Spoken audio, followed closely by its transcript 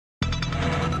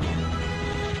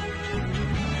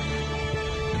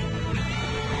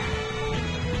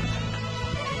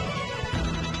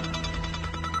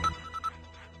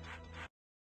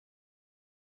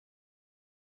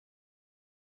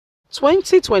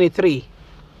2023.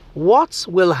 What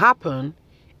will happen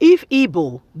if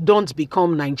Igbo don't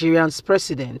become Nigeria's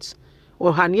president?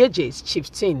 Ohanieze's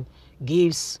chieftain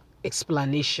gives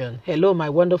explanation. Hello, my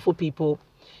wonderful people.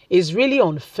 It's really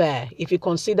unfair if you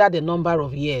consider the number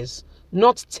of years.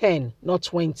 Not 10, not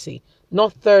 20,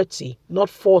 not 30, not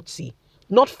 40,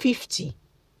 not 50.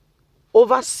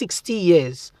 Over 60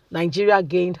 years, Nigeria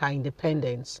gained her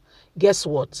independence. Guess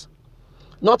what?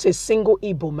 Not a single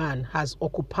Igbo man has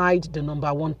occupied the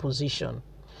 #1 position.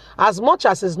 As much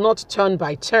as it's not turn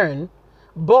by turn,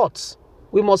 but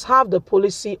we must have the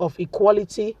policy of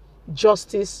equality,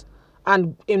 justice,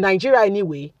 and in Nigeria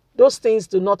anyway, those things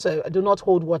do not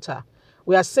hold water.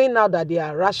 We are saying now that they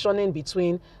are rationing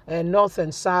between North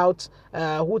and South,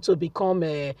 who to become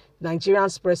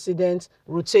Nigeria's president,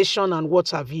 rotation and what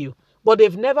have you. But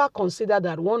they've never considered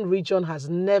that one region has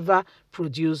never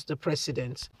produced the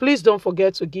president. Please don't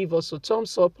forget to give us a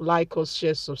thumbs up, like us,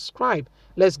 share, subscribe.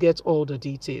 Let's get all the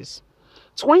details.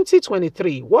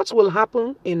 2023, what will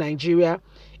happen in Nigeria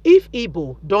if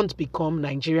Igbo don't become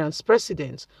Nigeria's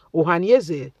president?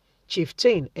 Ohanaeze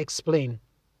chieftain explain.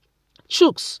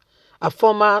 Chuks, a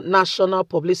former national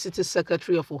publicity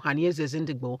secretary of Ohanaeze's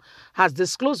Indigbo, has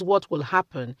disclosed what will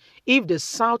happen if the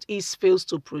Southeast fails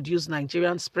to produce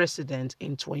Nigeria's president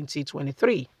in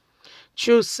 2023.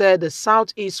 Chuks said the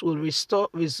Southeast will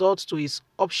resort to its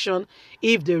option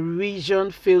if the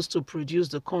region fails to produce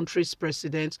the country's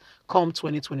president come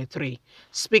 2023.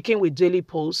 Speaking with Daily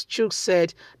Post, Chuks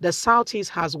said the Southeast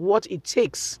has what it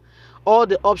takes, all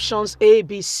the options A,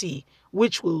 B, C,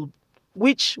 which will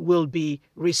be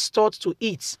restored to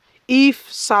it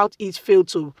if Southeast fail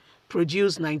to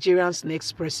produce Nigeria's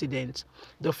next president.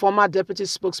 The former deputy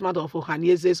spokesman of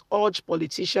Ohanaeze urged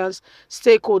politicians,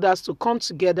 stakeholders to come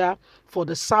together for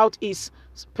the Southeast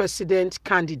president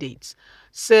candidates.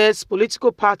 Says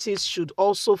political parties should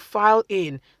also file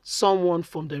in someone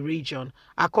from the region.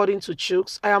 According to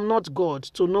Chuks, I am not God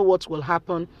to know what will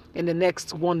happen in the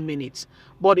next 1 minute,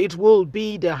 but it will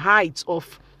be the height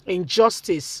of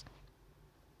injustice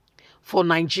for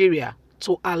Nigeria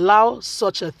to allow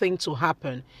such a thing to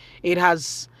happen.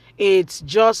 It's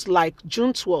just like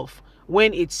June 12th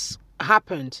when it's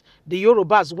happened. The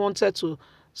Yorubas wanted to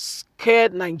scare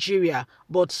Nigeria,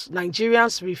 but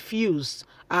Nigerians refused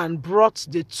and brought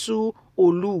the two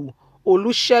Olusegun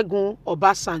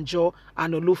Obasanjo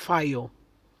and Olufayo.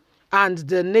 And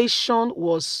the nation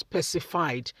was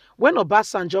pacified. When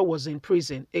Obasanjo was in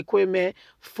prison, Ekweme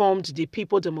formed the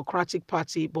People Democratic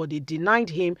Party, but they denied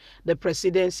him the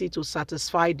presidency to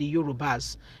satisfy the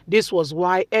Yorubas. This was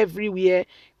why everywhere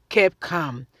kept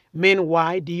calm.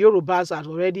 Meanwhile, the Yorubas had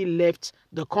already left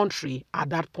the country at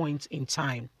that point in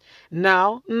time.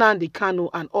 Now, Nnamdi Kanu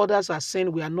and others are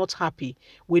saying we are not happy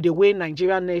with the way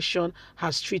Nigerian nation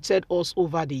has treated us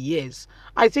over the years.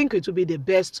 I think it will be the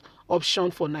best option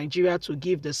for Nigeria to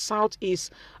give the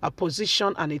Southeast a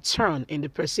position and a turn in the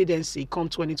presidency come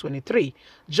 2023,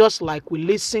 just like we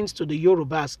listened to the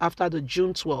Yorubas after the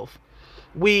June 12th.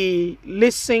 We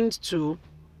listened to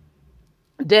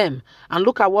them, and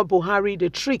look at what Buhari, the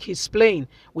trick he's playing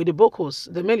with the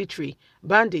Bokos, the military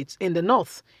bandits in the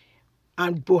north.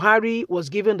 And Buhari was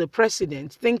given the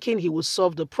president thinking he would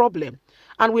solve the problem.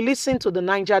 And we listened to the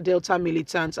Niger Delta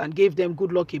militants and gave them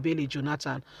good luck Ebele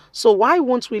Jonathan. So why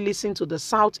won't we listen to the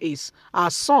Southeast?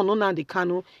 Our son, Nnamdi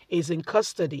Kanu, is in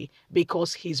custody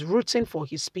because he's rooting for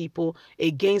his people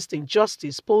against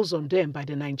injustice posed on them by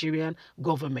the Nigerian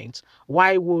government.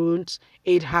 Why won't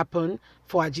it happen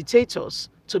for agitators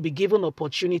to be given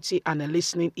opportunity and a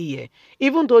listening ear?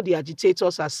 Even though the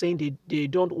agitators are saying they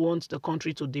don't want the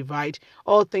country to divide,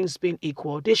 all things being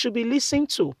equal, they should be listened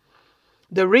to.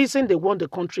 The reason they want the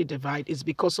country divided is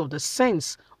because of the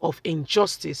sense of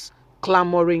injustice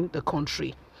clamoring the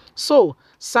country. So,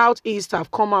 Southeast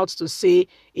have come out to say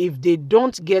if they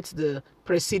don't get the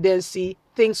presidency,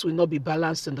 things will not be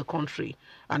balanced in the country.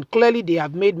 And clearly they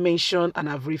have made mention and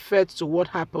have referred to what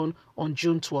happened on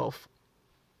June 12th.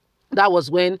 That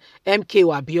was when MK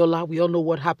Abiola, we all know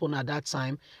what happened at that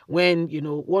time, when,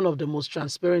 one of the most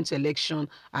transparent election,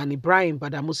 and Ibrahim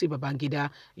Badamasi Babangida,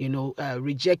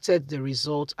 rejected the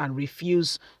result and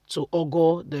refused to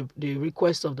augur the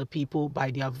request of the people by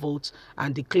their vote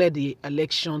and declare the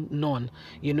election none.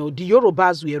 The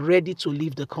Yorubas were ready to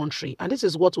leave the country. And this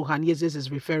is what Ohanaeze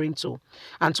is referring to.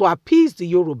 And to appease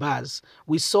the Yorubas,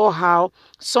 we saw how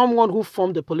someone who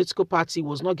formed the political party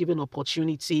was not given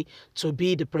opportunity to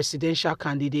be the presidential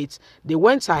candidate. They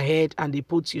went ahead and they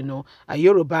put, a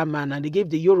Yoruba man, and they gave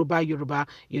the Yoruba,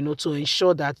 to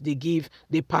ensure that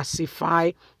they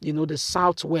pacify, the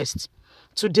Southwest.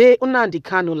 Today, Nnamdi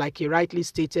Kanu, like he rightly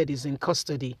stated, is in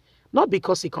custody. not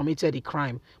because he committed a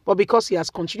crime, but because he has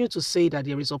continued to say that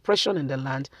there is oppression in the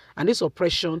land and this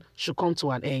oppression should come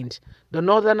to an end. The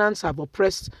Northerners have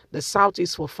oppressed the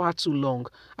Southeast for far too long,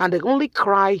 and the only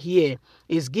cry here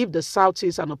is give the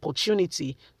Southeast an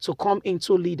opportunity to come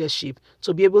into leadership,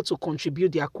 to be able to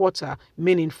contribute their quota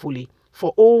meaningfully.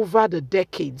 For over the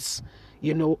decades,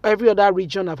 you know, every other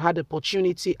region have had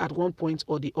opportunity at one point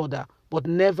or the other, but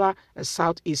never a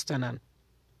Southeasterner.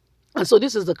 And so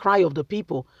this is the cry of the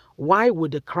people. Why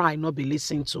would the cry not be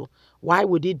listened to? Why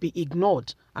would it be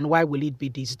ignored? And why will it be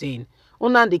disdained?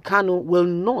 Nnamdi Kanu will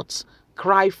not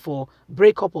cry for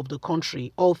breakup of the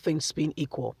country, all things being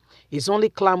equal. He's only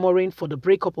clamoring for the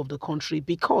breakup of the country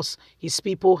because his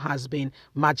people has been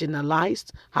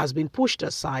marginalized, has been pushed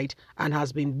aside, and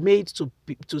has been made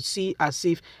to see as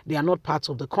if they are not part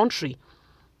of the country.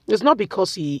 It's not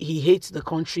because he hates the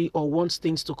country or wants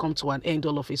things to come to an end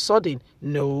all of a sudden.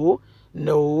 No,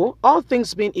 no. All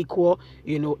things being equal,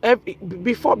 you know,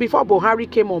 before Buhari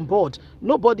came on board,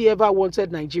 nobody ever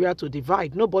wanted Nigeria to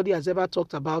divide. Nobody has ever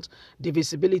talked about the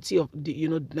visibility of,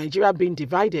 Nigeria being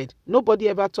divided. Nobody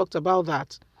ever talked about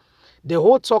that. The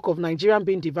whole talk of Nigeria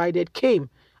being divided came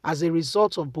as a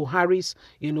result of Buhari's,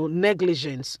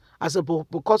 negligence,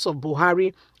 because of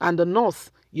Buhari and the North,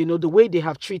 the way they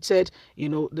have treated,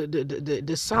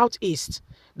 the Southeast.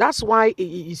 That's why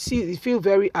you feel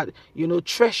very,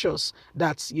 treacherous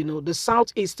that, the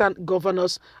Southeastern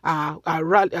governors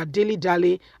are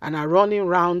dilly-dally and are running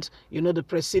around, the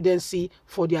presidency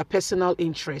for their personal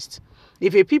interest.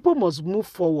 If a people must move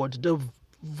forward, the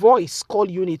voice called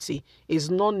unity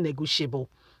is non-negotiable.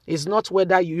 It's not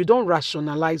whether you don't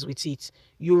rationalize with it,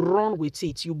 you run with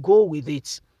it, you go with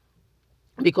it.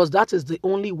 Because that is the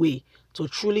only way to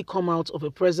truly come out of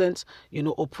a present,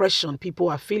 oppression people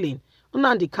are feeling.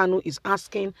 Nnamdi Kanu is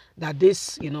asking that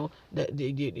this, he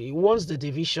wants the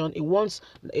division, he wants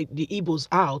the Igbos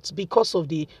out because of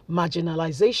the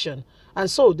marginalization. And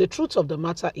so the truth of the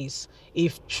matter is,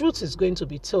 if truth is going to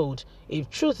be told, if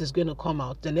truth is going to come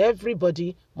out, then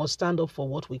everybody must stand up for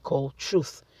what we call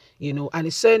truth. And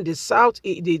he's saying the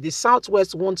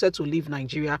Southwest wanted to leave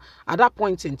Nigeria at that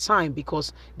point in time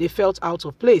because they felt out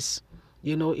of place.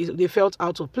 They felt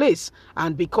out of place,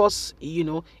 and because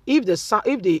if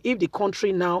the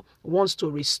country now wants to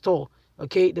restore,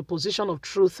 the position of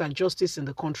truth and justice in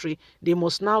the country, they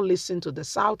must now listen to the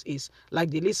Southeast, like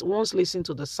they once listened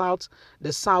to the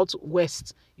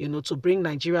Southwest, to bring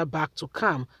Nigeria back to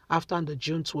calm after the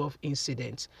June 12th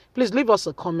incident. Please leave us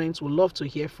a comment. We'd love to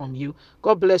hear from you.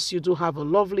 God bless you. Do have a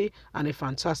lovely and a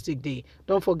fantastic day.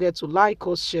 Don't forget to like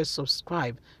us, share,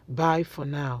 subscribe. Bye for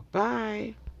now.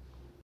 Bye.